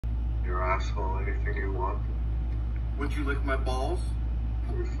your asshole anything you want. Would you lick my balls?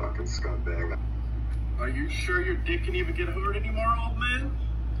 You fucking scumbag. Are you sure your dick can even get hard anymore, old man?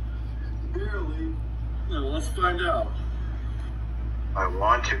 Barely. Yeah, well, let's find out. I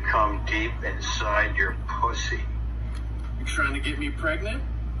want to come deep inside your pussy. You trying to get me pregnant?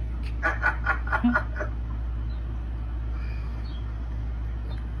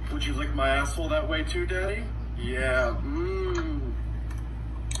 Would you lick my asshole that way too, Daddy? Yeah.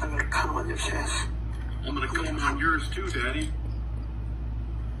 I'm gonna come on your chest. I'm gonna come on yours too, Daddy.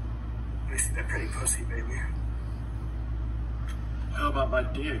 Let me see that pretty pussy, baby. How about my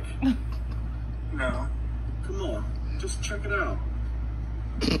dick? No. Come on, just check it out.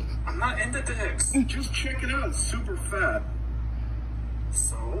 I'm not into dicks. Just check it out. It's super fat.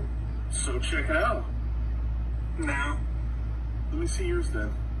 So? So check it out. No. Let me see yours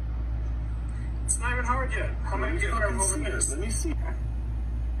then. It's not even hard yet. How am I gonna get where I'm over this? Let me see. I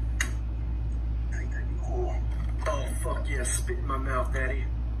think that'd be cool. Oh, fuck yeah. Spit in my mouth, Daddy.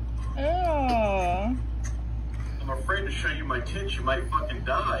 Oh. I'm afraid to show you my tits. You might fucking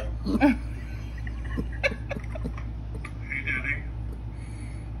die. Hey, Daddy.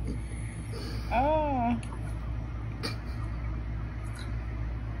 Oh.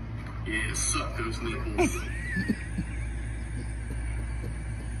 Yeah, suck those nipples.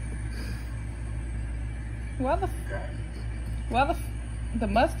 The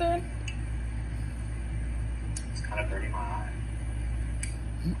mustard? It's kind of dirty my eye.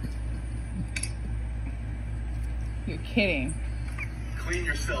 You're kidding. Clean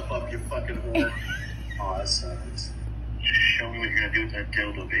yourself up, you fucking whore. Oh, that sucks. Just show me what you're gonna do with that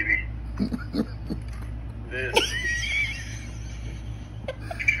dildo, baby. This.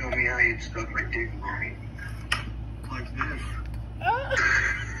 Show me how you'd stuck my dick in me. Like this. Oh.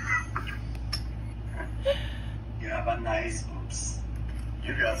 You have a nice boobs.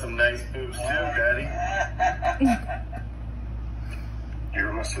 You got some nice boobs too, Daddy.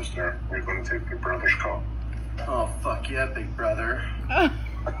 You're my sister. We're gonna take your brother's call. Oh, fuck yeah, big brother.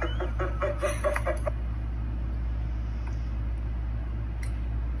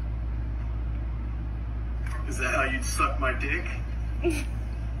 Is that how you'd suck my dick?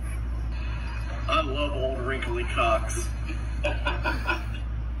 I love old wrinkly cocks.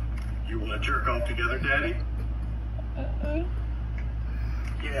 You want to jerk off together, Daddy?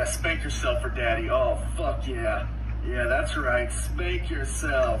 Yeah, spank yourself for Daddy. Oh, fuck yeah. Yeah, that's right. Spank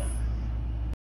yourself.